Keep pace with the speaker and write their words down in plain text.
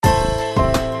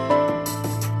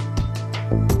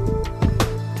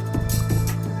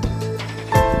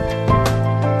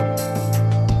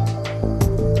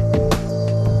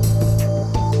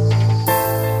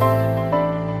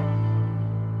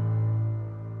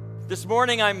This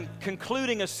morning I'm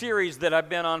concluding a series that I've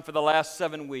been on for the last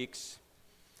 7 weeks.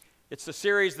 It's the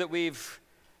series that we've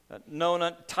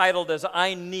titled as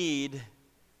I Need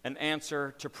an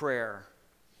Answer to Prayer.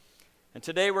 And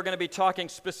today we're going to be talking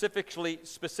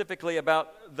specifically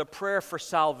about the prayer for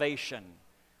salvation.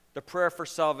 The prayer for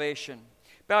salvation.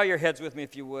 Bow your heads with me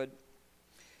if you would.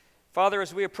 Father,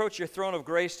 as we approach your throne of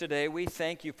grace today, we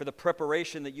thank you for the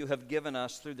preparation that you have given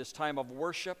us through this time of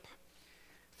worship,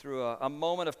 through a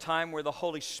moment of time where the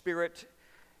Holy Spirit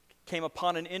came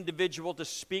upon an individual to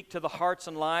speak to the hearts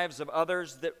and lives of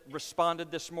others that responded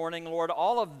this morning. Lord,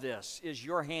 all of this is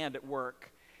your hand at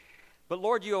work. But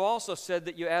Lord, you also said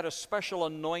that you add a special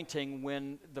anointing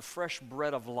when the fresh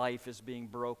bread of life is being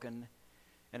broken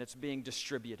and it's being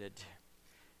distributed.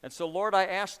 And so, Lord, I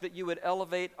ask that you would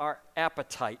elevate our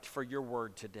appetite for your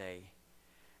word today,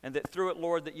 and that through it,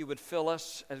 Lord, that you would fill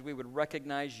us as we would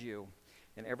recognize you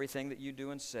in everything that you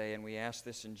do and say, and we ask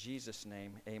this in Jesus'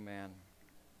 name, amen.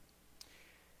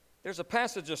 There's a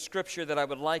passage of Scripture that I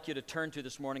would like you to turn to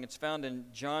this morning. It's found in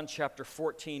John chapter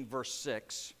 14, verse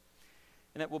 6,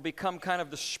 and it will become kind of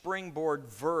the springboard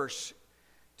verse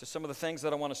to some of the things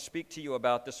that I want to speak to you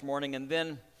about this morning, and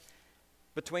then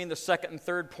between the second and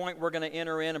third point, we're going to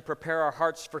enter in and prepare our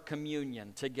hearts for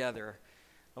communion together,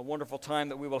 a wonderful time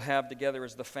that we will have together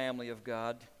as the family of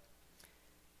God.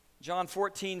 John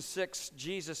 14:6,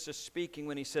 Jesus is speaking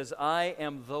when he says, I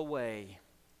am the way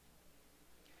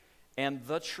and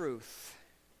the truth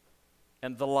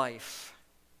and the life.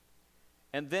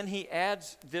 And then he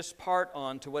adds this part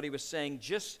on to what he was saying,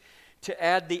 just to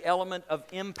add the element of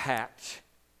impact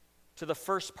to the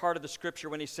first part of the Scripture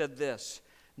when he said this,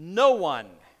 no one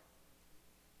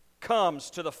comes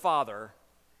to the Father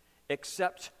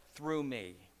except through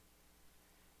me.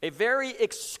 A very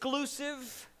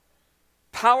exclusive,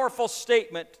 powerful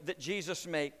statement that Jesus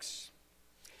makes.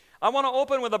 I want to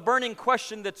open with a burning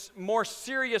question that's more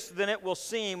serious than it will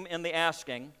seem in the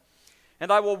asking, and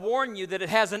I will warn you that it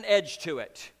has an edge to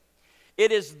it.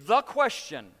 It is the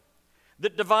question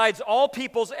that divides all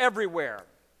peoples everywhere.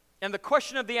 And the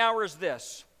question of the hour is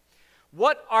this: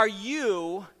 what are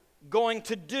you going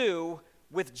to do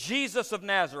with Jesus of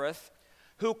Nazareth,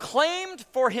 who claimed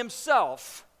for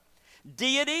himself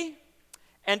deity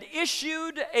and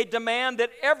issued a demand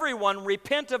that everyone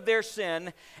repent of their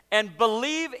sin and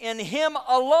believe in him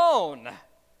alone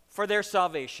for their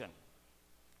salvation?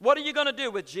 What are you going to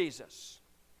do with Jesus?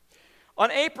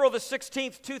 On April the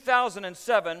 16th,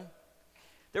 2007,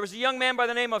 there was a young man by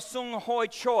the name of Sung Hoi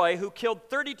Choi who killed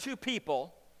 32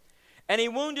 people, and he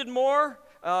wounded more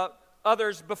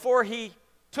others before he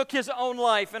took his own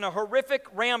life in a horrific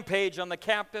rampage on the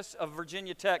campus of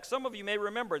Virginia Tech. Some of you may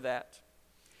remember that.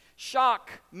 Shock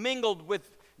mingled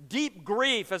with deep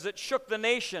grief as it shook the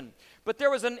nation. But there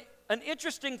was an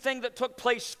interesting thing that took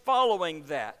place following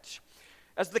that.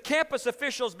 As the campus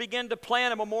officials began to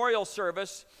plan a memorial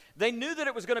service, they knew that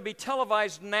it was going to be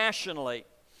televised nationally.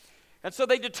 And so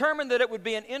they determined that it would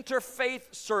be an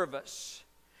interfaith service.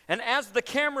 And as the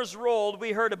cameras rolled,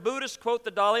 we heard a Buddhist quote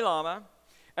the Dalai Lama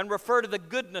and refer to the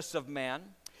goodness of man.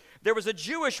 There was a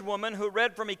Jewish woman who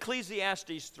read from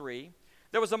Ecclesiastes 3.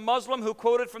 There was a Muslim who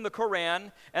quoted from the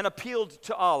Quran and appealed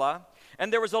to Allah.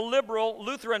 And there was a liberal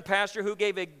Lutheran pastor who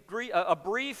gave a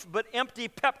brief but empty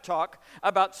pep talk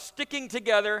about sticking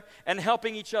together and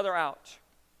helping each other out.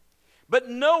 But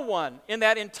no one in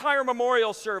that entire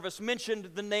memorial service mentioned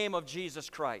the name of Jesus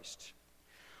Christ.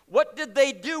 What did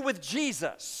they do with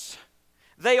Jesus?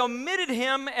 They omitted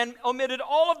him and omitted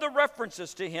all of the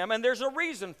references to him, and there's a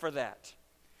reason for that.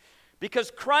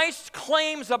 Because Christ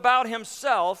claims about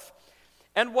himself,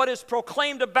 and what is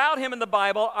proclaimed about him in the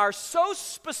Bible are so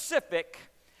specific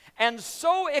and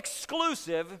so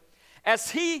exclusive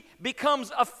as he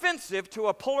becomes offensive to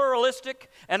a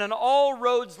pluralistic and an all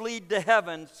roads lead to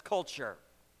heaven's culture.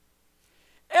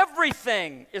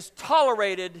 Everything is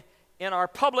tolerated in our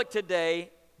public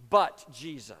today but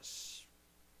Jesus.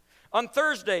 On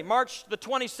Thursday, March the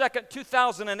 22nd,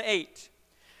 2008,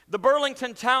 the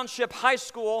Burlington Township High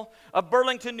School of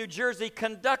Burlington, New Jersey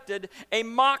conducted a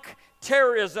mock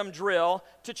terrorism drill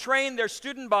to train their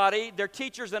student body, their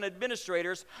teachers and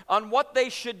administrators on what they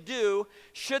should do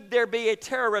should there be a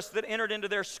terrorist that entered into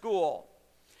their school.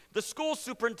 The school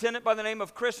superintendent by the name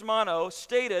of Chris Mono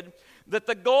stated that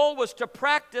the goal was to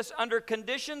practice under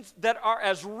conditions that are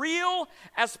as real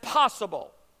as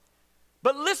possible.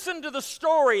 But listen to the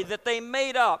story that they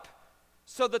made up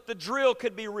so that the drill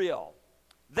could be real.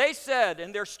 They said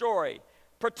in their story,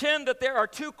 pretend that there are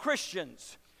two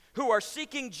Christians who are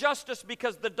seeking justice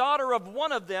because the daughter of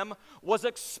one of them was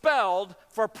expelled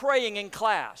for praying in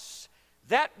class.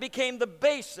 That became the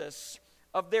basis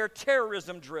of their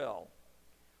terrorism drill.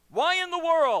 Why in the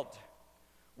world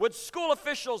would school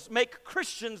officials make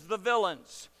Christians the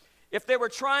villains if they were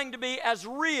trying to be as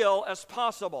real as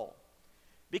possible?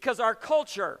 Because our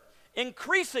culture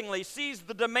increasingly sees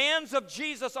the demands of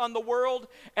Jesus on the world,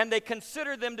 and they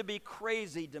consider them to be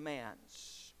crazy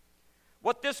demands.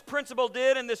 What this principal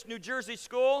did in this New Jersey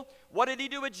school, what did he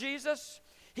do with Jesus?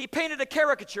 He painted a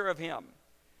caricature of him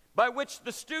by which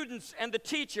the students and the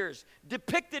teachers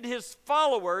depicted his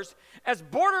followers as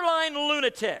borderline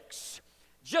lunatics,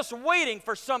 just waiting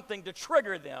for something to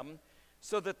trigger them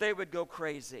so that they would go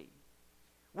crazy.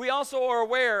 We also are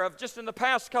aware of, just in the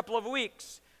past couple of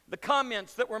weeks, the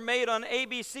comments that were made on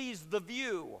ABC's The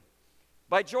View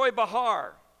by Joy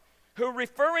Behar, who,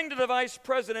 referring to the vice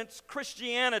president's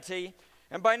Christianity,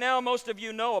 and by now most of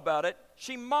you know about it,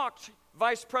 she mocked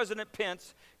Vice President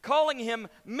Pence, calling him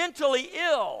mentally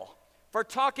ill for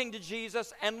talking to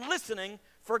Jesus and listening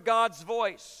for God's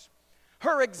voice.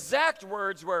 Her exact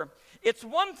words were, "It's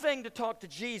one thing to talk to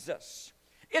Jesus.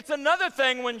 It's another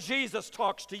thing when Jesus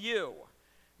talks to you."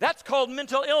 That's called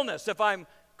mental illness, if I'm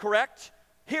correct.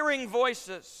 Hearing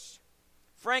voices.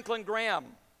 Franklin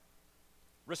Graham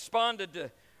responded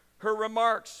to her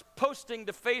remarks, posting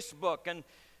to Facebook and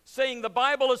saying the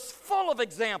Bible is full of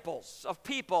examples of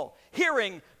people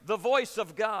hearing the voice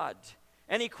of God.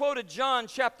 And he quoted John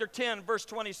chapter 10, verse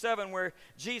 27, where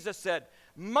Jesus said,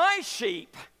 "My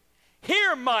sheep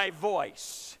hear my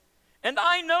voice, and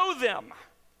I know them,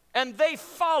 and they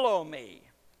follow me."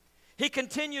 He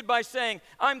continued by saying,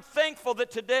 "I'm thankful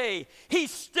that today he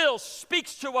still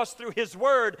speaks to us through his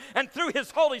word and through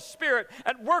his Holy Spirit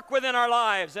at work within our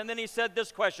lives." And then he said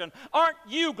this question, "Aren't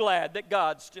you glad that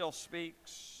God still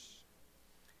speaks?"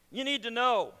 You need to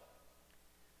know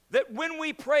that when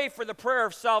we pray for the prayer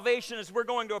of salvation, as we're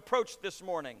going to approach this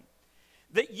morning,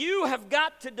 that you have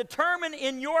got to determine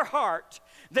in your heart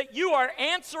that you are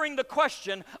answering the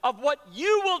question of what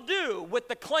you will do with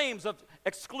the claims of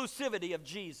exclusivity of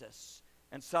Jesus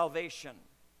and salvation.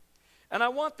 And I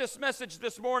want this message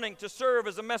this morning to serve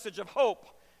as a message of hope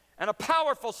and a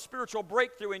powerful spiritual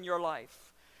breakthrough in your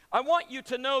life. I want you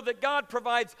to know that God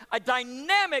provides a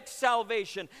dynamic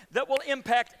salvation that will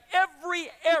impact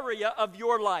every area of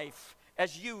your life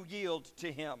as you yield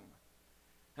to Him.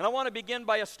 And I want to begin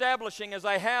by establishing, as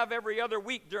I have every other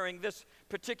week during this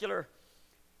particular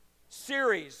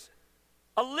series,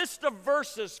 a list of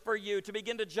verses for you to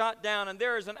begin to jot down. And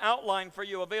there is an outline for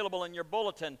you available in your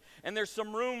bulletin. And there's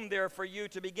some room there for you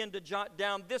to begin to jot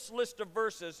down this list of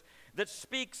verses that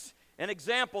speaks and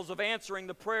examples of answering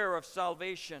the prayer of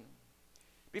salvation.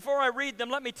 Before I read them,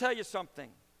 let me tell you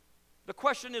something. The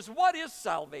question is, what is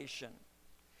salvation?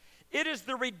 It is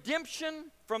the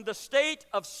redemption from the state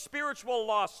of spiritual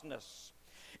lostness.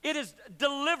 It is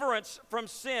deliverance from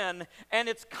sin and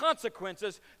its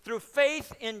consequences through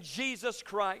faith in Jesus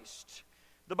Christ.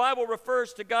 The Bible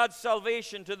refers to God's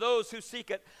salvation to those who seek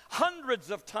it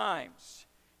hundreds of times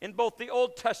in both the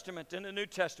Old Testament and the New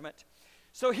Testament.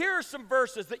 So here are some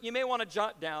verses that you may want to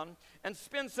jot down and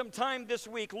spend some time this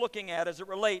week looking at as it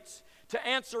relates to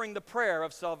answering the prayer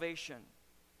of salvation.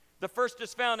 The first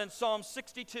is found in Psalm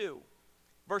 62,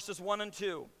 verses 1 and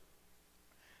 2.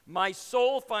 "My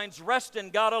soul finds rest in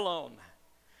God alone.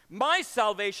 My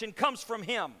salvation comes from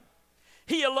Him.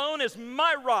 He alone is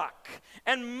my rock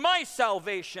and my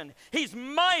salvation. He's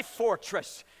my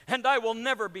fortress, and I will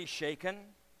never be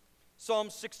shaken." Psalm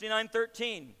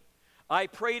 69:13. "I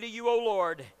pray to you, O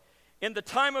Lord, in the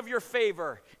time of your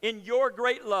favor, in your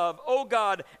great love. O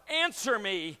God, answer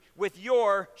me with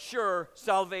your sure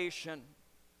salvation."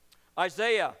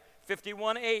 Isaiah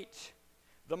 51:8.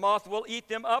 "The moth will eat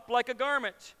them up like a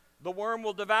garment. The worm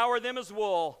will devour them as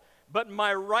wool. But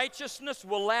my righteousness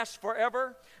will last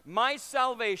forever, my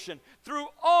salvation through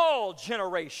all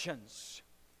generations."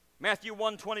 Matthew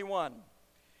 1:21.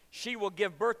 "She will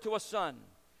give birth to a son,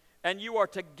 and you are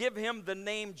to give him the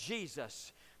name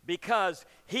Jesus, because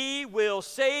he will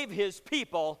save his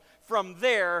people from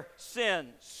their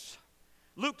sins."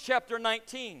 Luke chapter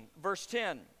 19, verse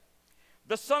 10.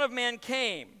 "The Son of Man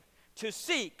came to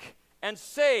seek and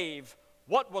save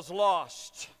what was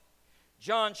lost."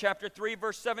 John chapter 3,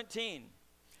 verse 17.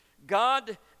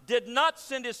 "God did not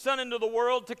send his Son into the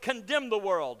world to condemn the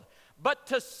world, but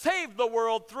to save the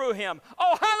world through him."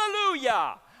 Oh,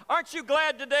 hallelujah! Aren't you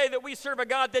glad today that we serve a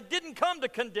God that didn't come to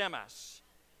condemn us?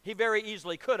 He very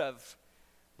easily could have,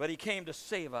 but he came to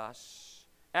save us.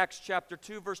 Acts chapter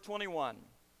 2, verse 21.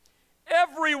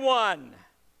 "Everyone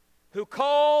who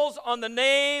calls on the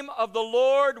name of the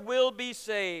Lord will be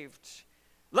saved."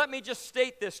 Let me just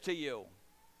state this to you.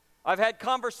 I've had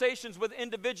conversations with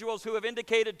individuals who have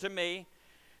indicated to me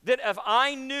that if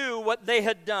I knew what they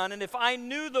had done and if I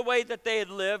knew the way that they had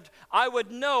lived, I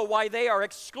would know why they are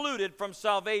excluded from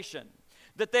salvation.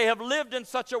 That they have lived in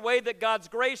such a way that God's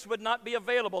grace would not be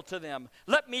available to them.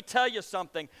 Let me tell you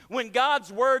something. When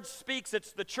God's word speaks,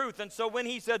 it's the truth. And so when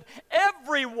he said,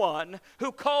 everyone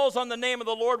who calls on the name of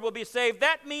the Lord will be saved,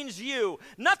 that means you.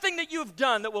 Nothing that you've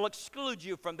done that will exclude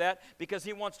you from that, because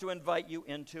he wants to invite you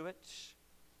into it.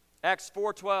 Acts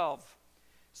 4:12.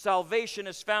 Salvation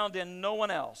is found in no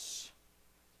one else,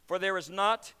 for there is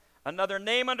not another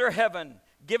name under heaven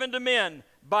given to men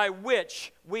by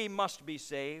which we must be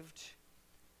saved.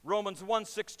 Romans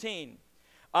 1:16.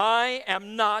 I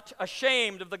am not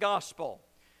ashamed of the gospel,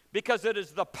 because it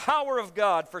is the power of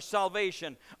God for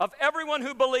salvation of everyone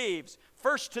who believes,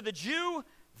 first to the Jew,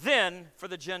 then for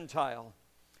the Gentile.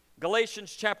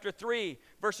 Galatians chapter 3,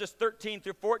 verses 13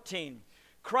 through 14.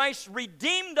 Christ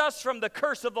redeemed us from the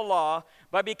curse of the law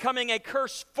by becoming a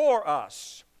curse for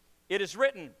us. It is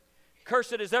written,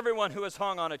 cursed is everyone who is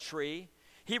hung on a tree.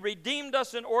 He redeemed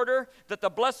us in order that the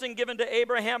blessing given to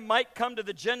Abraham might come to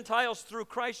the Gentiles through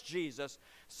Christ Jesus,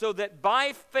 so that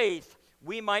by faith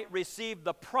we might receive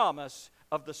the promise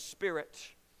of the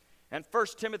Spirit. And 1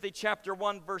 Timothy chapter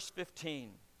 1, verse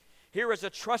 15. Here is a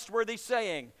trustworthy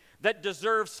saying that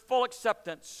deserves full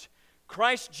acceptance.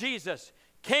 Christ Jesus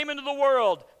came into the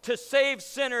world to save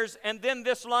sinners, and then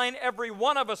this line every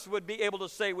one of us would be able to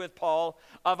say with Paul,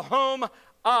 of whom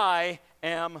I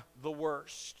am the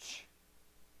worst.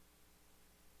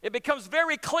 It becomes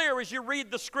very clear as you read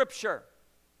the scripture.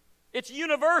 It's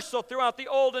universal throughout the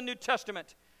Old and New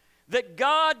Testament that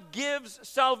God gives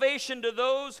salvation to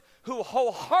those who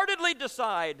wholeheartedly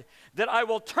decide that I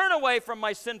will turn away from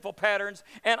my sinful patterns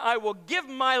and I will give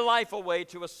my life away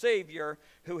to a Savior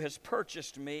who has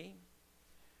purchased me.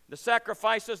 The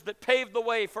sacrifices that paved the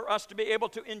way for us to be able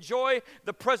to enjoy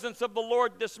the presence of the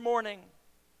Lord this morning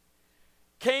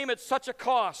came at such a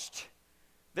cost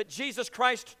that Jesus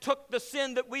Christ took the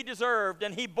sin that we deserved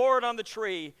and he bore it on the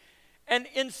tree, and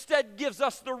instead gives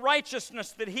us the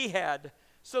righteousness that he had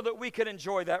so that we could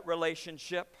enjoy that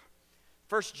relationship.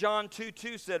 1 John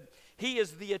 2:2 said, he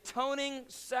is the atoning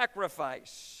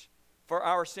sacrifice for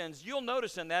our sins. You'll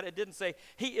notice in that it didn't say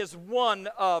he is one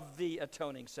of the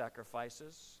atoning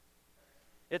sacrifices.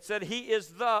 It said he is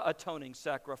the atoning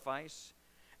sacrifice,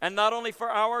 and not only for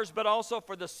ours, but also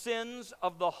for the sins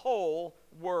of the whole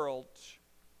world.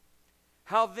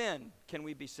 How then can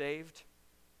we be saved?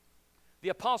 The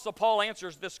Apostle Paul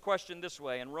answers this question this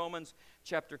way in Romans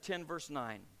chapter 10, verse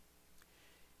 9.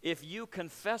 If you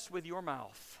confess with your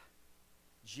mouth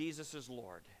Jesus is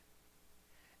Lord,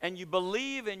 and you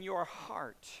believe in your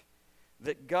heart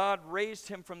that God raised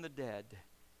him from the dead,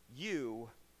 you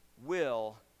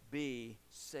will be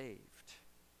saved.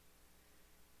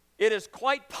 It is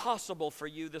quite possible for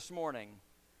you this morning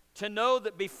to know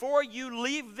that before you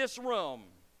leave this room,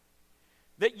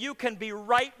 that you can be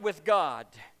right with God,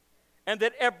 and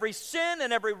that every sin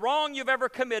and every wrong you've ever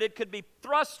committed could be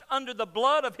thrust under the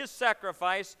blood of his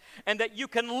sacrifice, and that you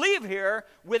can leave here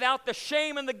without the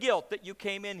shame and the guilt that you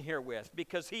came in here with,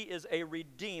 because he is a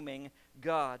redeeming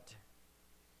God.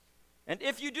 And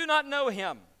if you do not know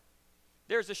him,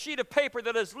 there's a sheet of paper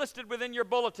that is listed within your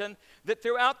bulletin that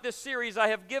throughout this series I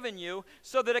have given you,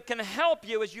 so that it can help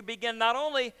you as you begin not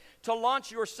only to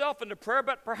launch yourself into prayer,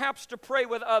 but perhaps to pray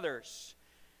with others.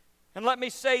 And let me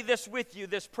say this with you,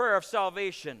 this prayer of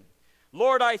salvation.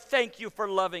 Lord, I thank you for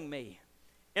loving me.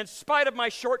 In spite of my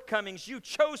shortcomings, you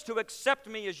chose to accept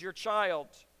me as your child.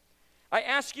 I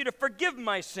ask you to forgive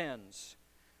my sins.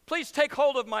 Please take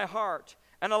hold of my heart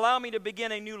and allow me to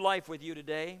begin a new life with you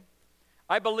today.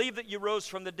 I believe that you rose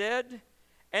from the dead,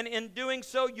 and in doing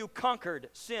so, you conquered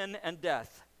sin and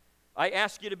death. I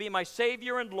ask you to be my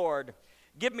Savior and Lord.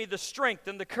 Give me the strength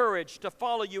and the courage to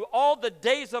follow you all the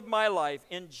days of my life.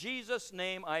 In Jesus'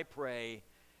 name I pray.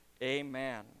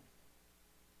 Amen.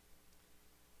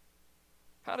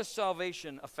 How does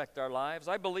salvation affect our lives?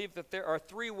 I believe that there are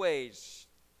three ways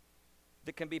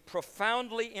that can be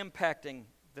profoundly impacting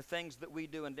the things that we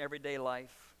do in everyday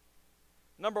life.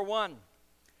 Number one,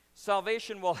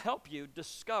 salvation will help you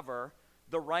discover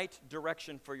the right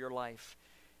direction for your life.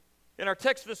 In our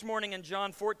text this morning in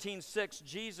John 14:6,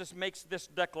 Jesus makes this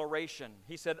declaration.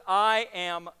 He said, I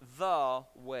am the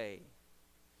way.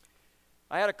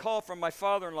 I had a call from my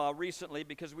father-in-law recently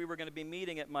because we were going to be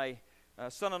meeting at my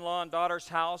son-in-law and daughter's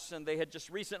house, and they had just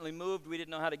recently moved. We didn't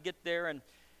know how to get there, and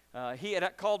he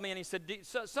had called me and he said,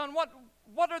 son,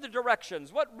 what are the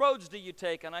directions? What roads do you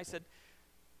take? And I said,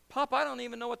 Pop, I don't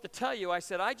even know what to tell you. I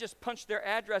said, I just punched their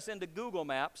address into Google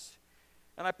Maps,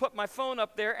 and I put my phone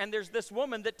up there, and there's this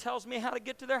woman that tells me how to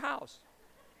get to their house.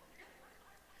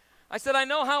 I said, I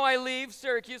know how I leave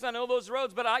Syracuse. I know those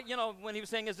roads. But when he was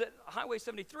saying, is it Highway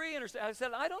 73? I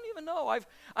said, I don't even know.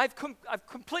 I've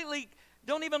completely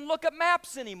don't even look at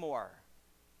maps anymore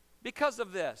because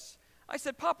of this. I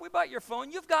said, Pop, we bought your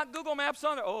phone. You've got Google Maps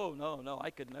on it. Oh, no, I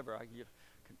could never.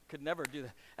 Could never do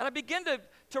that. And I begin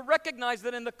to recognize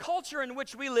that in the culture in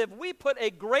which we live, we put a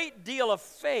great deal of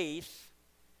faith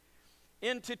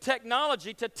into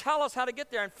technology to tell us how to get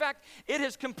there. In fact, it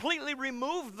has completely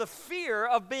removed the fear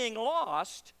of being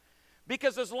lost,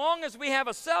 because as long as we have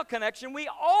a cell connection, we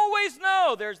always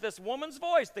know there's this woman's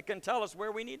voice that can tell us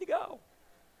where we need to go.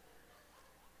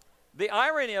 The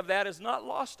irony of that is not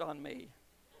lost on me.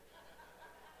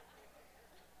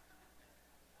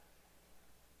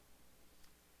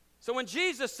 So when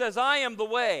Jesus says, I am the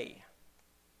way,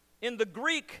 in the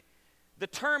Greek, the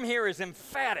term here is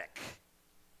emphatic.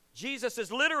 Jesus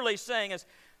is literally saying,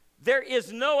 there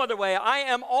is no other way. I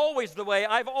am always the way.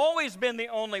 I've always been the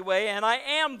only way, and I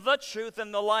am the truth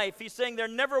and the life. He's saying there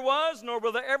never was, nor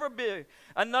will there ever be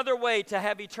another way to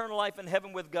have eternal life in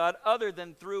heaven with God other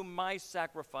than through my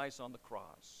sacrifice on the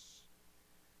cross.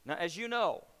 Now, as you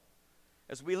know,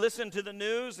 as we listen to the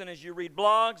news and as you read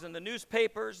blogs and the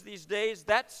newspapers these days,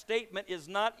 that statement is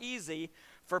not easy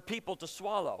for people to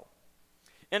swallow.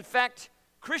 In fact,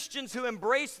 Christians who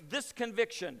embrace this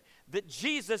conviction that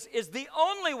Jesus is the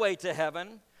only way to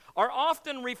heaven are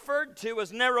often referred to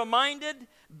as narrow-minded,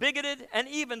 bigoted, and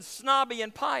even snobby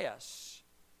and pious.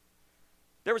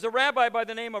 There was a rabbi by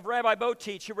the name of Rabbi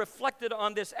Botich who reflected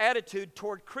on this attitude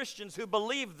toward Christians who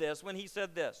believe this when he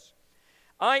said this: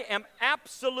 I am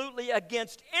absolutely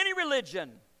against any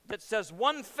religion that says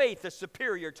one faith is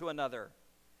superior to another.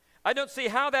 I don't see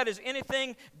how that is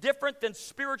anything different than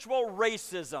spiritual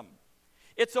racism.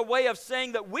 It's a way of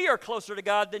saying that we are closer to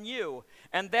God than you,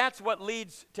 and that's what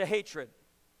leads to hatred.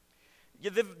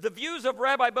 The views of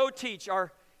Rabbi Botich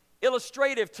are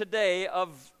illustrative today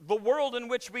of the world in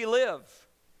which we live,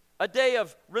 a day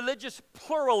of religious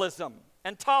pluralism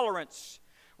and tolerance,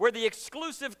 where the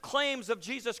exclusive claims of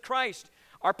Jesus Christ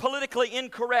are politically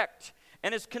incorrect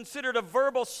and is considered a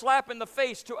verbal slap in the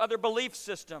face to other belief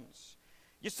systems.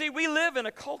 You see, we live in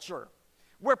a culture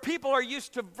where people are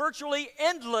used to virtually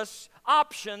endless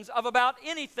options of about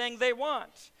anything they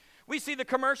want. We see the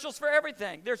commercials for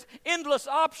everything. There's endless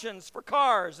options for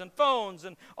cars and phones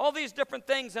and all these different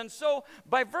things. And so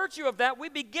by virtue of that, we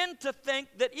begin to think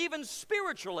that even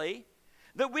spiritually,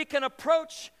 that we can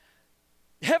approach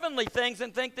heavenly things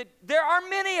and think that there are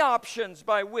many options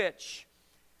by which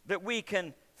that we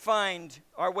can find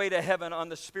our way to heaven on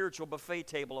the spiritual buffet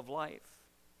table of life.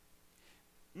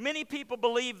 Many people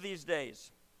believe these days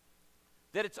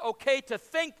that it's okay to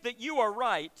think that you are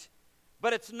right,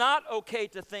 but it's not okay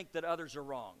to think that others are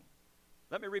wrong.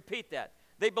 Let me repeat that.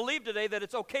 They believe today that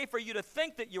it's okay for you to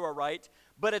think that you are right,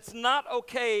 but it's not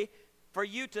okay for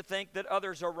you to think that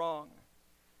others are wrong.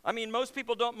 I mean, most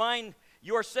people don't mind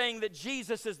your saying that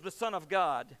Jesus is the Son of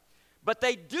God, but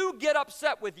they do get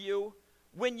upset with you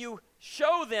when you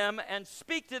show them and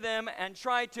speak to them and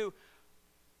try to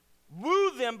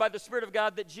woo them by the Spirit of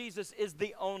God that Jesus is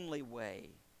the only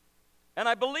way. And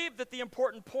I believe that the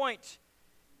important point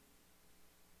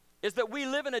is that we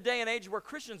live in a day and age where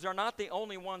Christians are not the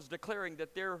only ones declaring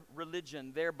that their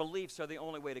religion, their beliefs are the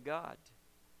only way to God.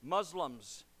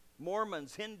 Muslims,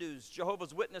 Mormons, Hindus,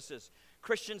 Jehovah's Witnesses,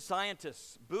 Christian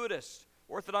Scientists, Buddhists,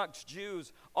 Orthodox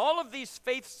Jews, all of these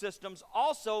faith systems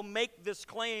also make this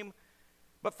claim,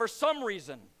 but for some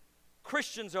reason,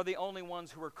 Christians are the only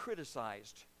ones who are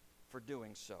criticized for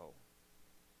doing so.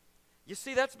 You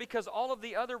see, that's because all of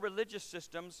the other religious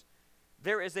systems,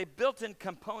 there is a built-in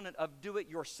component of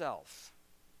do-it-yourself.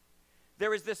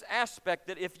 There is this aspect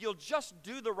that if you'll just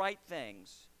do the right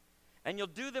things, and you'll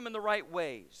do them in the right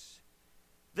ways,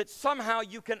 that somehow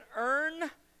you can earn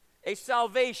a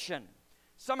salvation.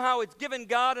 Somehow it's given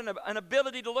God an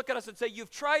ability to look at us and say,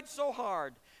 you've tried so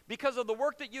hard. Because of the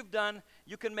work that you've done,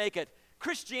 you can make it.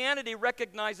 Christianity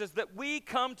recognizes that we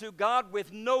come to God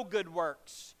with no good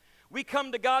works. We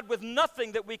come to God with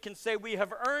nothing that we can say we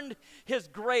have earned His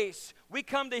grace. We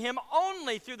come to Him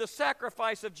only through the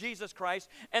sacrifice of Jesus Christ.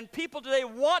 And people today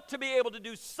want to be able to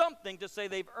do something to say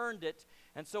they've earned it.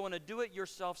 And so in a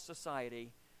do-it-yourself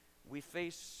society, we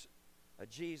face a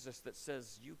Jesus that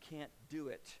says, you can't do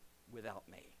it without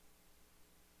me.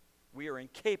 We are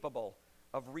incapable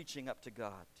of reaching up to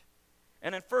God.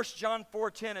 And in 1 John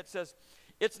 4:10 it says,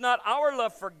 it's not our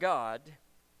love for God,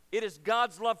 it is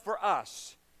God's love for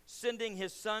us, sending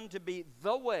His Son to be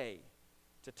the way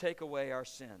to take away our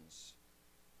sins.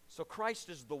 So Christ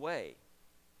is the way,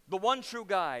 the one true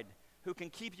guide who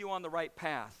can keep you on the right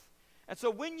path. And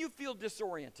so when you feel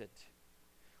disoriented,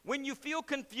 when you feel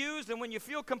confused and when you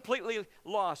feel completely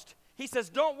lost, he says,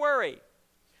 don't worry.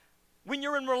 When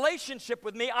you're in relationship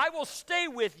with me, I will stay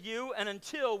with you and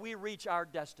until we reach our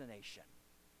destination.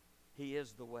 He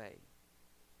is the way.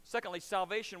 Secondly,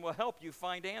 salvation will help you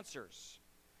find answers.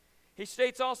 He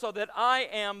states also that I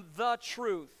am the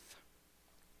truth.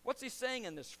 What's he saying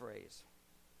in this phrase?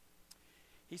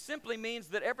 He simply means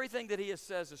that everything that he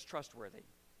says is trustworthy.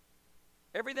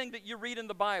 Everything that you read in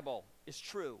the Bible is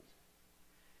true.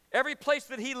 Every place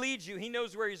that he leads you, he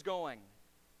knows where he's going.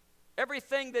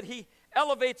 Everything that he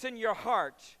elevates in your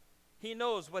heart, he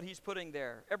knows what he's putting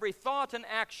there. Every thought and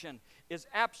action is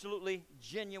absolutely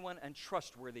genuine and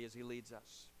trustworthy as he leads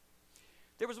us.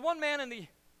 There was one man in the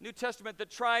New Testament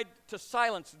that tried to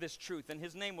silence this truth, and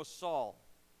his name was Saul.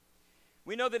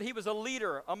 We know that he was a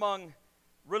leader among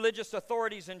religious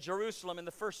authorities in Jerusalem in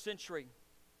the first century.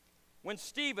 When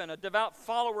Stephen, a devout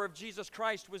follower of Jesus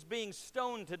Christ, was being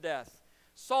stoned to death,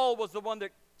 Saul was the one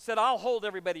that said, I'll hold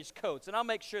everybody's coats, and I'll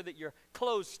make sure that your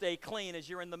clothes stay clean as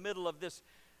you're in the middle of this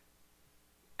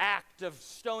act of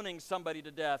stoning somebody to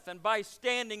death. And by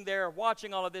standing there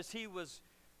watching all of this, he was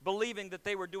believing that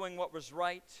they were doing what was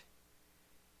right.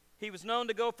 He was known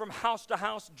to go from house to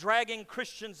house, dragging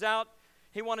Christians out.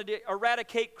 He wanted to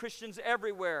eradicate Christians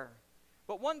everywhere.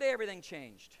 But one day everything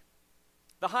changed.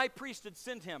 The high priest had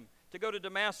sent him to go to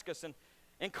Damascus and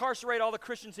incarcerate all the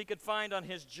Christians he could find on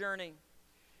his journey.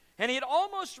 And he had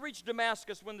almost reached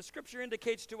Damascus when the scripture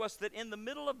indicates to us that in the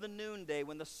middle of the noonday,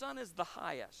 when the sun is the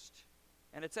highest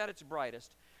and it's at its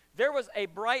brightest, there was a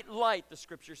bright light, the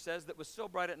scripture says, that was so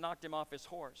bright it knocked him off his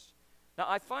horse. Now,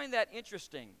 I find that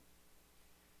interesting,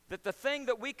 that the thing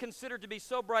that we consider to be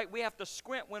so bright we have to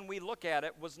squint when we look at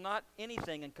it was not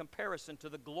anything in comparison to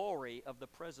the glory of the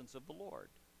presence of the Lord.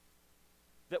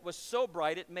 That was so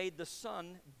bright it made the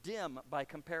sun dim by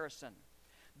comparison.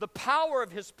 The power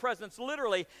of his presence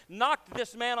literally knocked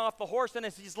this man off the horse, and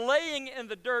as he's laying in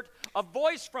the dirt, a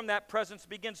voice from that presence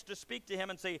begins to speak to him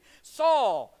and say,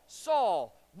 Saul,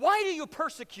 Saul, why do you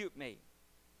persecute me?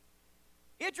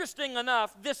 Interesting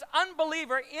enough, this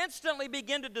unbeliever instantly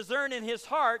began to discern in his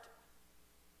heart,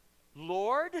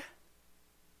 Lord,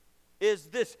 is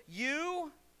this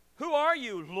you? Who are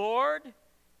you, Lord?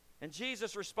 And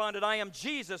Jesus responded, I am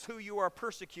Jesus who you are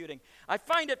persecuting. I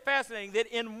find it fascinating that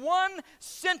in one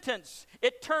sentence,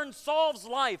 it turned Saul's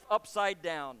life upside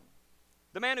down.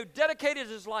 The man who dedicated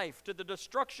his life to the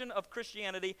destruction of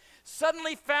Christianity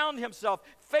suddenly found himself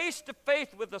face to face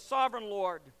with the sovereign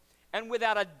Lord. And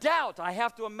without a doubt, I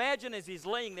have to imagine as he's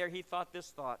laying there, he thought this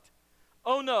thought,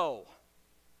 oh no,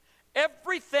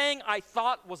 everything I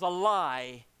thought was a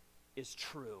lie is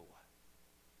true.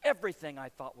 Everything I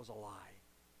thought was a lie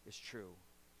is true.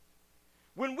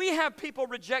 When we have people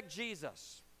reject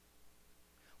Jesus,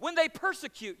 when they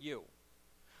persecute you,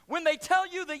 when they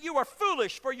tell you that you are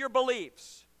foolish for your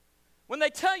beliefs, when they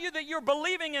tell you that you're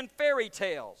believing in fairy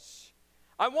tales,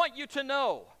 I want you to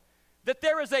know that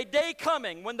there is a day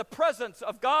coming when the presence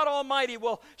of God Almighty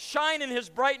will shine in his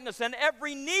brightness and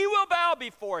every knee will bow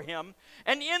before him.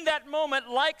 And in that moment,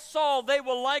 like Saul, they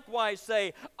will likewise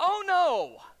say, oh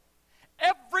no,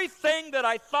 everything that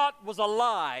I thought was a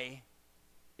lie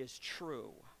is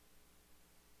true.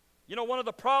 You know, one of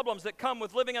the problems that come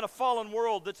with living in a fallen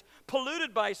world that's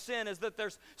polluted by sin is that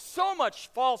there's so much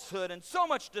falsehood and so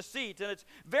much deceit, and it's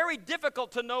very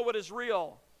difficult to know what is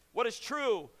real, what is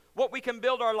true, what we can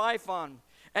build our life on.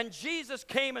 And Jesus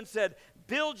came and said,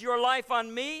 build your life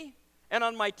on me and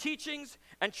on my teachings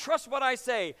and trust what I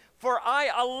say, for I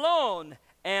alone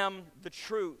am the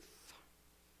truth.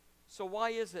 So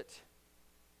why is it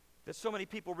that so many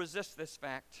people resist this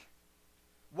fact?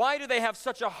 Why do they have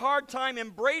such a hard time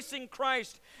embracing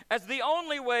Christ as the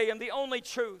only way and the only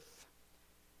truth?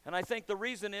 And I think the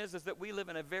reason is that we live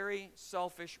in a very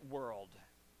selfish world.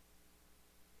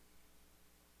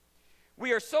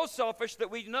 We are so selfish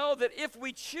that we know that if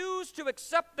we choose to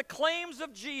accept the claims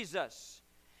of Jesus,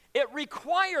 it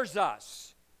requires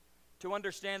us to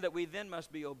understand that we then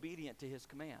must be obedient to his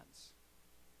commands.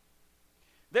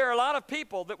 There are a lot of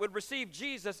people that would receive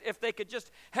Jesus if they could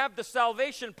just have the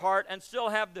salvation part and still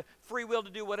have the free will to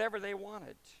do whatever they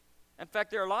wanted. In fact,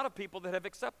 there are a lot of people that have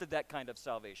accepted that kind of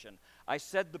salvation. I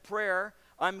said the prayer,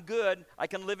 I'm good, I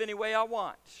can live any way I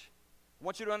want. I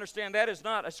want you to understand that is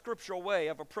not a scriptural way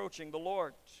of approaching the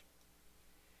Lord.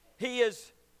 He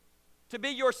is to be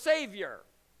your Savior,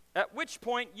 at which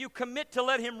point you commit to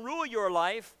let him rule your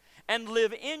life and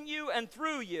live in you and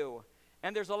through you.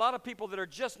 And there's a lot of people that are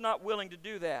just not willing to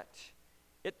do that.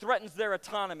 It threatens their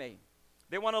autonomy.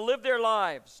 They want to live their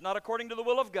lives, not according to the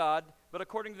will of God, but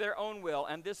according to their own will.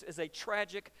 And this is a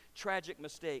tragic, tragic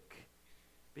mistake.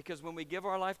 Because when we give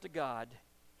our life to God,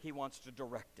 He wants to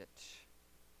direct it.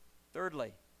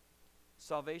 Thirdly,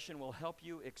 salvation will help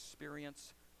you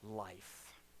experience life.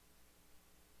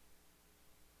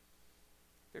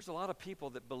 There's a lot of people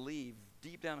that believe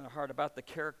deep down in their heart about the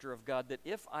character of God that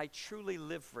if I truly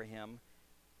live for Him,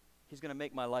 He's going to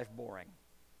make my life boring.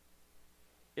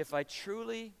 If I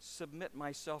truly submit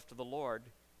myself to the Lord,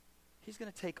 He's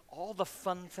going to take all the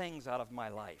fun things out of my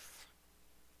life.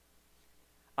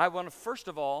 I want to, first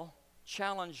of all,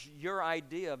 challenge your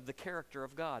idea of the character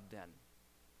of God then.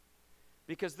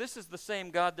 Because this is the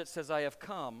same God that says, I have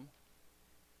come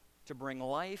to bring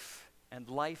life and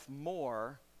life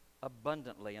more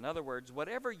abundantly. In other words,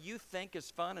 whatever you think is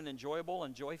fun and enjoyable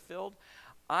and joy-filled,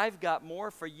 I've got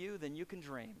more for you than you can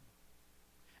dream.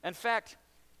 In fact,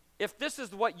 if this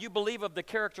is what you believe of the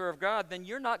character of God, then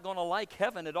you're not going to like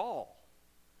heaven at all.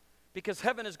 Because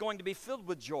heaven is going to be filled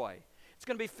with joy. It's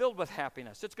going to be filled with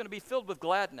happiness. It's going to be filled with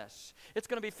gladness. It's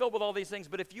going to be filled with all these things.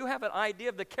 But if you have an idea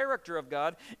of the character of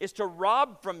God is to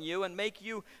rob from you and make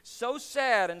you so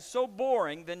sad and so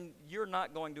boring, then you're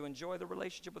not going to enjoy the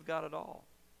relationship with God at all.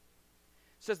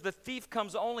 It says, the thief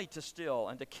comes only to steal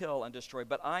and to kill and destroy,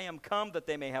 but I am come that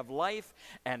they may have life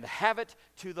and have it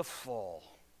to the full.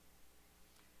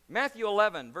 Matthew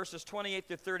 11, verses 28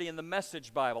 through 30 in the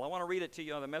Message Bible. I want to read it to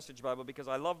you on the Message Bible because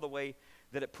I love the way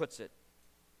that it puts it.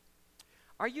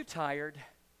 Are you tired?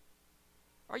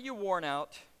 Are you worn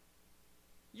out?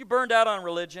 You burned out on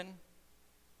religion?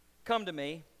 Come to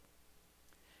me.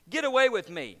 Get away with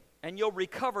me, and you'll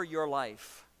recover your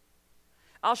life.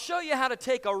 I'll show you how to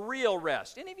take a real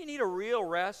rest. Any of you need a real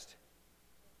rest?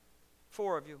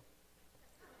 4 of you.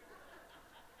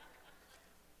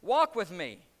 Walk with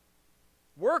me.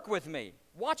 Work with me.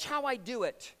 Watch how I do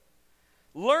it.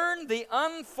 Learn the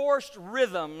unforced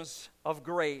rhythms of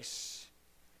grace.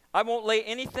 I won't lay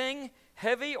anything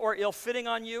heavy or ill-fitting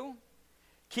on you.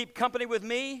 Keep company with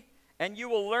me, and you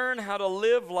will learn how to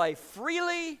live life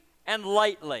freely and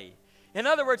lightly. In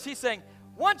other words, he's saying,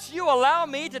 once you allow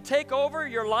me to take over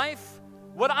your life,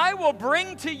 what I will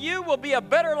bring to you will be a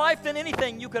better life than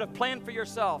anything you could have planned for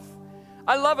yourself.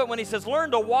 I love it when he says,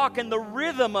 learn to walk in the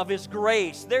rhythm of his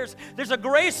grace. There's a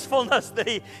gracefulness that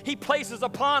he places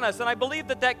upon us, and I believe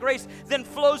that grace then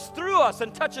flows through us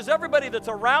and touches everybody that's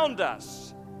around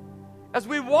us. As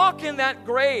we walk in that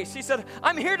grace, he said,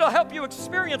 I'm here to help you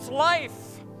experience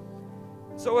life.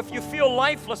 So if you feel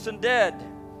lifeless and dead,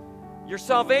 your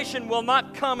salvation will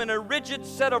not come in a rigid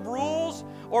set of rules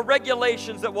or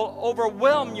regulations that will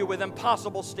overwhelm you with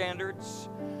impossible standards.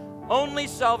 Only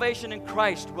salvation in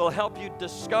Christ will help you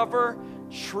discover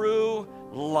true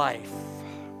life.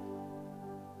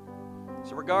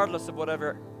 So regardless of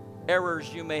whatever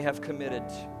errors you may have committed,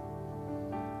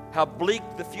 how bleak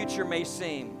the future may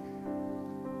seem,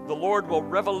 the Lord will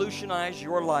revolutionize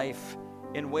your life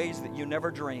in ways that you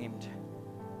never dreamed.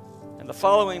 And the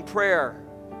following prayer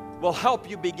will help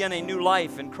you begin a new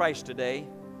life in Christ today.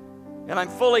 And I'm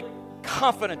fully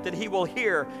confident that He will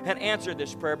hear and answer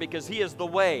this prayer because He is the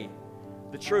way,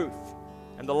 the truth,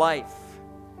 and the life.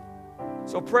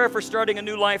 So prayer for starting a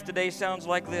new life today sounds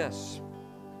like this.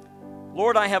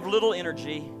 Lord, I have little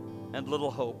energy and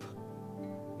little hope.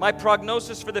 My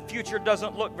prognosis for the future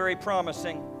doesn't look very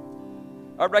promising.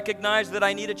 I recognize that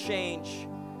I need a change.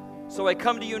 So I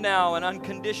come to you now and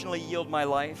unconditionally yield my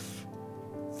life.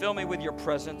 Fill me with your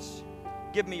presence.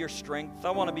 Give me your strength.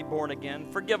 I want to be born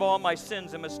again. Forgive all my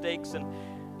sins and mistakes, and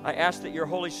I ask that your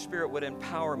Holy Spirit would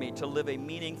empower me to live a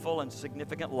meaningful and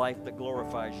significant life that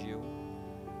glorifies you.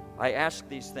 I ask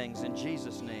these things in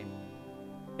Jesus' name.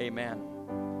 Amen.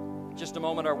 In just a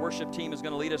moment, our worship team is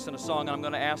going to lead us in a song, and I'm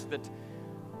going to ask that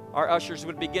our ushers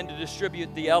would begin to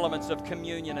distribute the elements of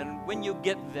communion. And when you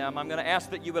get them, I'm going to ask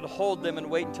that you would hold them and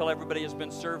wait until everybody has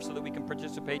been served so that we can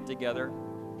participate together.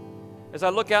 As I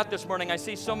look out this morning, I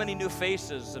see so many new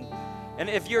faces. And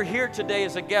if you're here today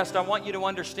as a guest, I want you to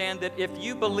understand that if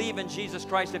you believe in Jesus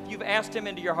Christ, if you've asked Him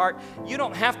into your heart, you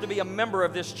don't have to be a member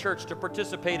of this church to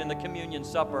participate in the communion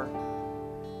supper,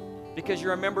 because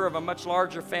you're a member of a much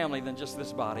larger family than just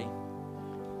this body.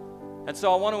 And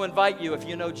so I want to invite you, if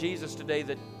you know Jesus today,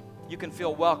 that you can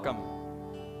feel welcome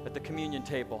at the communion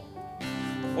table.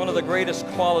 One of the greatest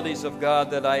qualities of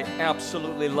God that I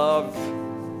absolutely love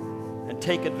and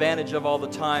take advantage of all the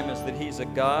time is that He's a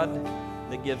God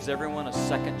that gives everyone a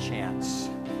second chance,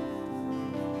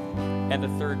 and a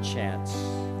third chance,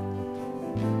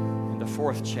 and a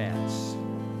fourth chance.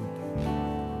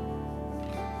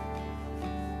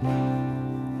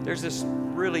 There's this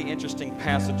really interesting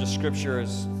passage of Scripture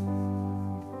as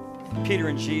Peter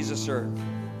and Jesus are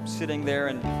sitting there,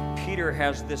 and Peter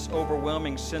has this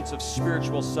overwhelming sense of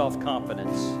spiritual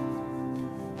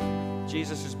self-confidence.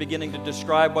 Jesus is beginning to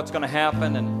describe what's going to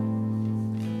happen,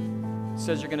 and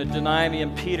says, you're going to deny me.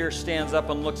 And Peter stands up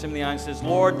and looks him in the eye and says,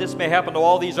 Lord, this may happen to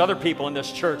all these other people in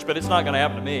this church, but it's not going to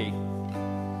happen to me.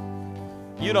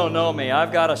 You don't know me.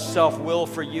 I've got a self-will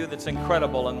for you that's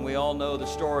incredible. And we all know the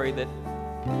story that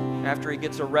after he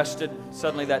gets arrested,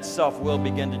 suddenly that self-will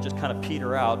began to just kind of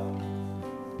peter out.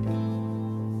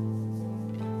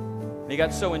 And he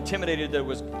got so intimidated that it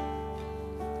was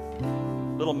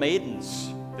little maidens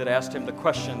that asked him the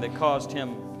question that caused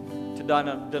him to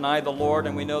deny the Lord.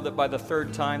 And we know that by the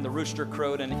third time, the rooster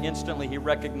crowed, and instantly he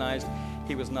recognized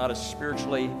he was not as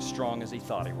spiritually strong as he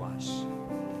thought he was.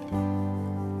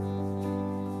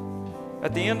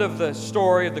 At the end of the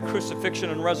story of the crucifixion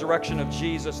and resurrection of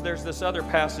Jesus, there's this other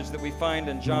passage that we find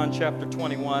in John chapter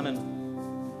 21,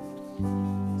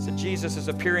 and it said Jesus is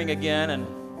appearing again, and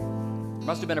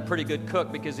must have been a pretty good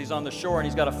cook because he's on the shore and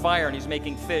he's got a fire and he's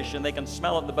making fish and they can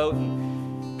smell it in the boat,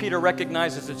 and Peter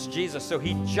recognizes it's Jesus, so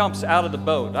he jumps out of the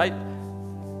boat. I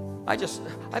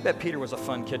bet Peter was a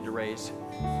fun kid to raise.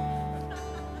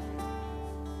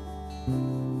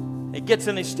 He gets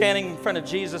in, he's standing in front of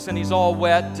Jesus and he's all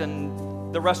wet, and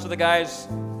the rest of the guys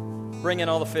bring in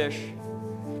all the fish.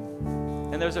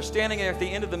 And as they're standing there at the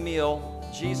end of the meal,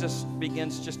 Jesus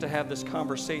begins just to have this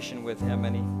conversation with him,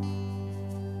 and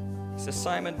he says,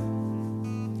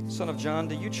 Simon, son of John,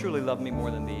 do you truly love me more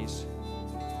than these?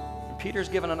 And Peter's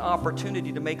given an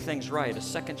opportunity to make things right, a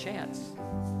second chance.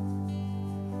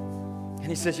 And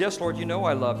he says, yes, Lord, you know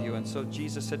I love you. And so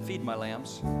Jesus said, feed my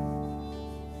lambs.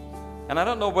 And I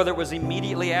don't know whether it was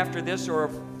immediately after this or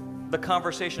the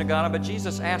conversation had gone on, but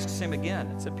Jesus asks him again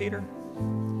and said, Peter,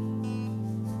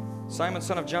 Simon,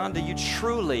 son of John, do you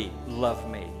truly love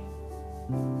me?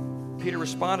 Peter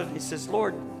responded, and he says,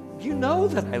 Lord, you know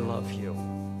that I love you.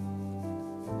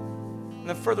 And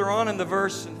then further on in the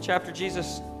verse, in the chapter,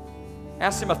 Jesus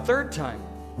asks him a third time.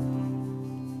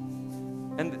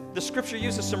 And the scripture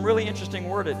uses some really interesting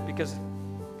wording, because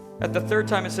at the third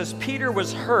time it says, Peter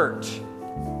was hurt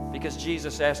because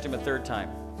Jesus asked him a third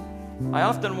time. I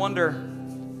often wonder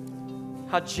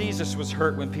how Jesus was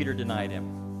hurt when Peter denied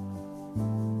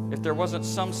him. If there wasn't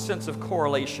some sense of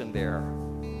correlation there.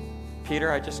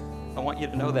 Peter, I want you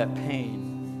to know that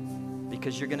pain,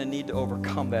 because you're going to need to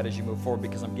overcome that as you move forward,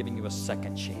 because I'm giving you a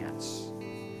second chance.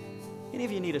 Any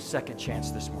of you need a second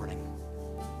chance this morning?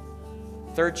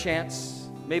 Third chance?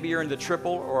 Maybe you're in the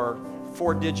triple or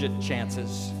 4-digit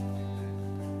chances.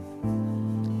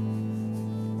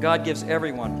 God gives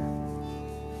everyone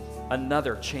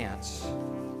another chance.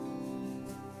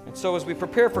 And so as we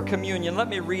prepare for communion, let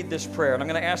me read this prayer. And I'm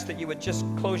going to ask that you would just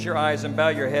close your eyes and bow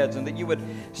your heads, and that you would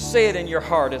say it in your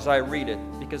heart as I read it,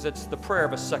 because it's the prayer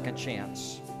of a second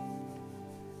chance.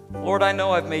 Lord, I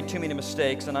know I've made too many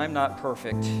mistakes and I'm not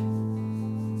perfect.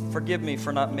 Forgive me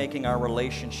for not making our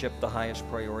relationship the highest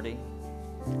priority.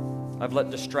 I've let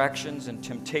distractions and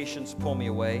temptations pull me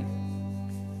away.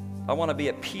 I want to be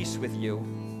at peace with you,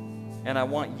 and I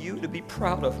want you to be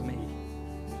proud of me.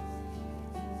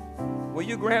 Will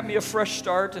you grant me a fresh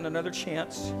start and another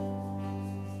chance?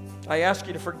 I ask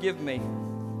you to forgive me,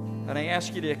 and I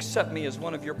ask you to accept me as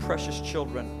one of your precious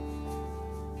children.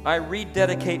 I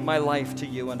rededicate my life to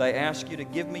you, and I ask you to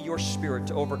give me your spirit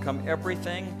to overcome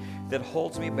everything that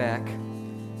holds me back.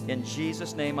 In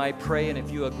Jesus' name I pray, and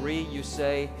if you agree, you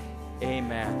say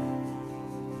amen.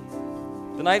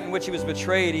 The night in which he was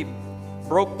betrayed, he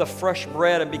broke the fresh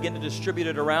bread and began to distribute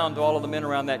it around to all of the men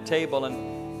around that table. And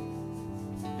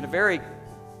in a very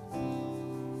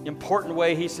important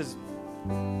way, he says,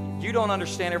 you don't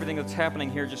understand everything that's happening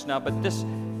here just now, but this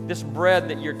bread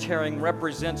that you're tearing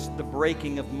represents the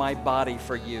breaking of my body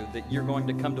for you, that you're going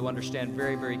to come to understand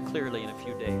very, very clearly in a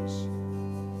few days.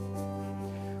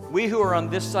 We who are on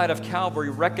this side of Calvary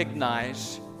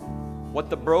recognize what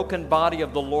the broken body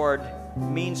of the Lord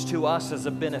means to us as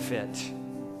a benefit.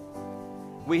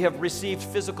 We have received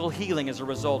physical healing as a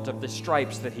result of the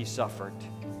stripes that he suffered.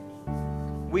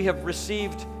 We have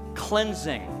received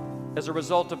cleansing as a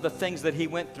result of the things that he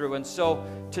went through. And so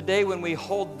today, when we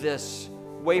hold this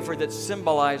wafer that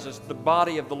symbolizes the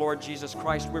body of the Lord Jesus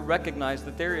Christ, we recognize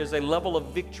that there is a level of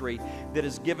victory that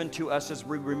is given to us as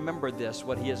we remember this,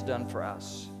 what he has done for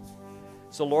us.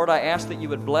 So Lord, I ask that you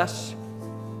would bless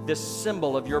this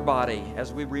symbol of your body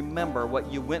as we remember what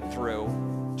you went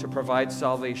through to provide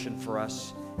salvation for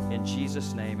us. In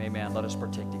Jesus' name, amen. Let us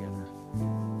partake together.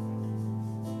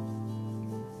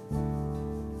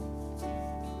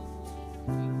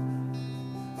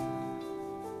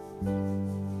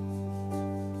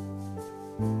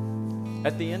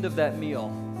 At the end of that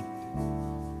meal,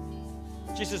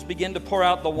 Jesus began to pour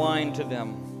out the wine to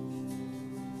them.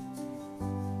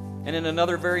 And in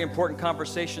another very important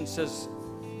conversation says,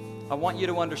 I want you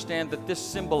to understand that this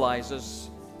symbolizes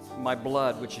my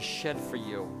blood, which is shed for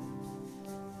you.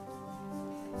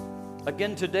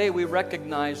 Again, today we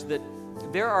recognize that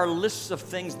there are lists of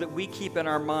things that we keep in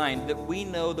our mind that we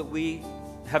know that we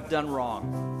have done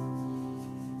wrong.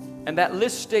 And that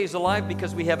list stays alive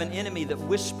because we have an enemy that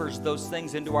whispers those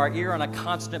things into our ear on a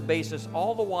constant basis,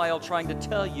 all the while trying to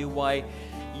tell you why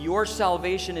your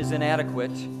salvation is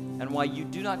inadequate and why you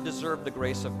do not deserve the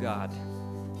grace of God.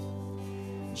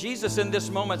 Jesus in this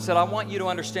moment said, I want you to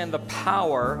understand the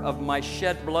power of my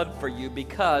shed blood for you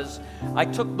because I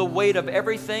took the weight of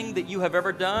everything that you have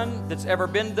ever done, that's ever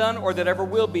been done, or that ever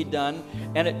will be done,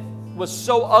 and it was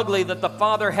so ugly that the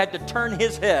Father had to turn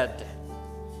his head.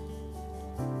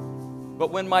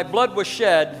 But when my blood was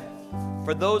shed,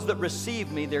 for those that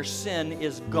receive me, their sin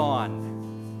is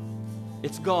gone.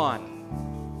 It's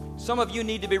gone. Some of you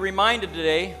need to be reminded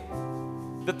today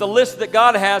that the list that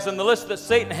God has and the list that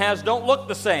Satan has don't look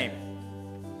the same.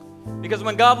 Because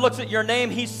when God looks at your name,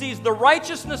 he sees the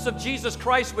righteousness of Jesus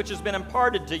Christ, which has been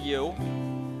imparted to you.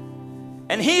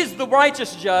 And he's the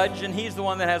righteous judge, and he's the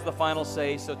one that has the final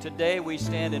say. So today we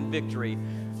stand in victory,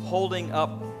 holding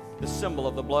up the symbol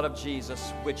of the blood of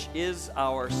Jesus, which is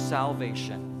our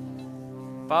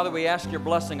salvation. Father, we ask your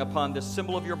blessing upon this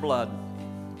symbol of your blood.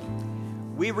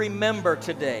 We remember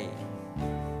today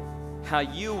how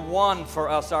you won for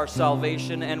us our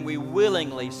salvation, and we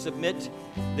willingly submit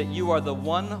that you are the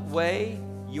one way,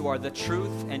 you are the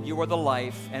truth, and you are the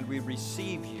life, and we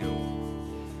receive you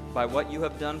by what you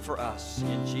have done for us.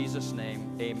 In Jesus'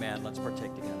 name, amen. Let's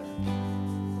partake together.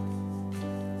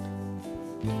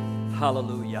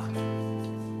 Hallelujah.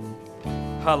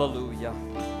 Hallelujah.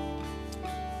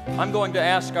 I'm going to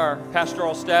ask our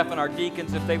pastoral staff and our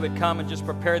deacons if they would come and just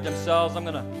prepare themselves. I'm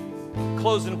going to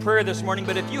close in prayer this morning,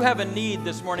 but if you have a need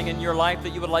this morning in your life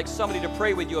that you would like somebody to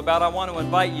pray with you about, I want to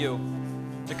invite you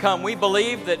to come. We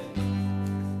believe that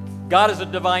God is a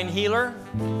divine healer.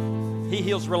 He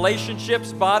heals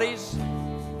relationships, bodies.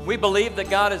 We believe that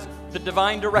God is the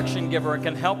divine direction giver and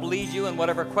can help lead you in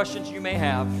whatever questions you may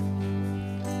have.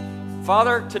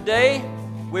 Father, today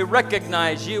we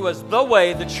recognize you as the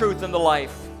way, the truth, and the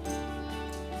life.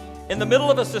 In the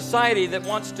middle of a society that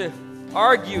wants to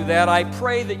argue that, I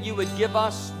pray that you would give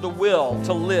us the will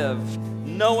to live,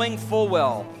 knowing full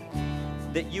well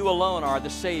that you alone are the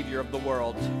Savior of the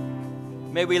world.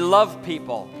 May we love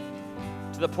people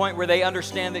to the point where they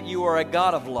understand that you are a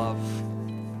God of love.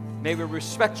 May we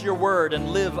respect your word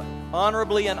and live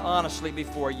honorably and honestly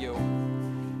before you.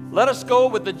 Let us go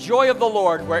with the joy of the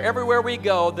Lord where everywhere we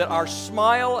go, that our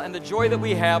smile and the joy that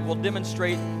we have will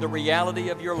demonstrate the reality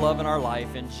of your love in our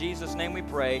life. In Jesus' name we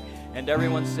pray, and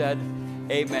everyone said,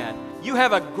 amen. You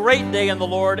have a great day in the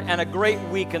Lord and a great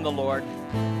week in the Lord.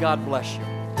 God bless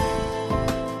you.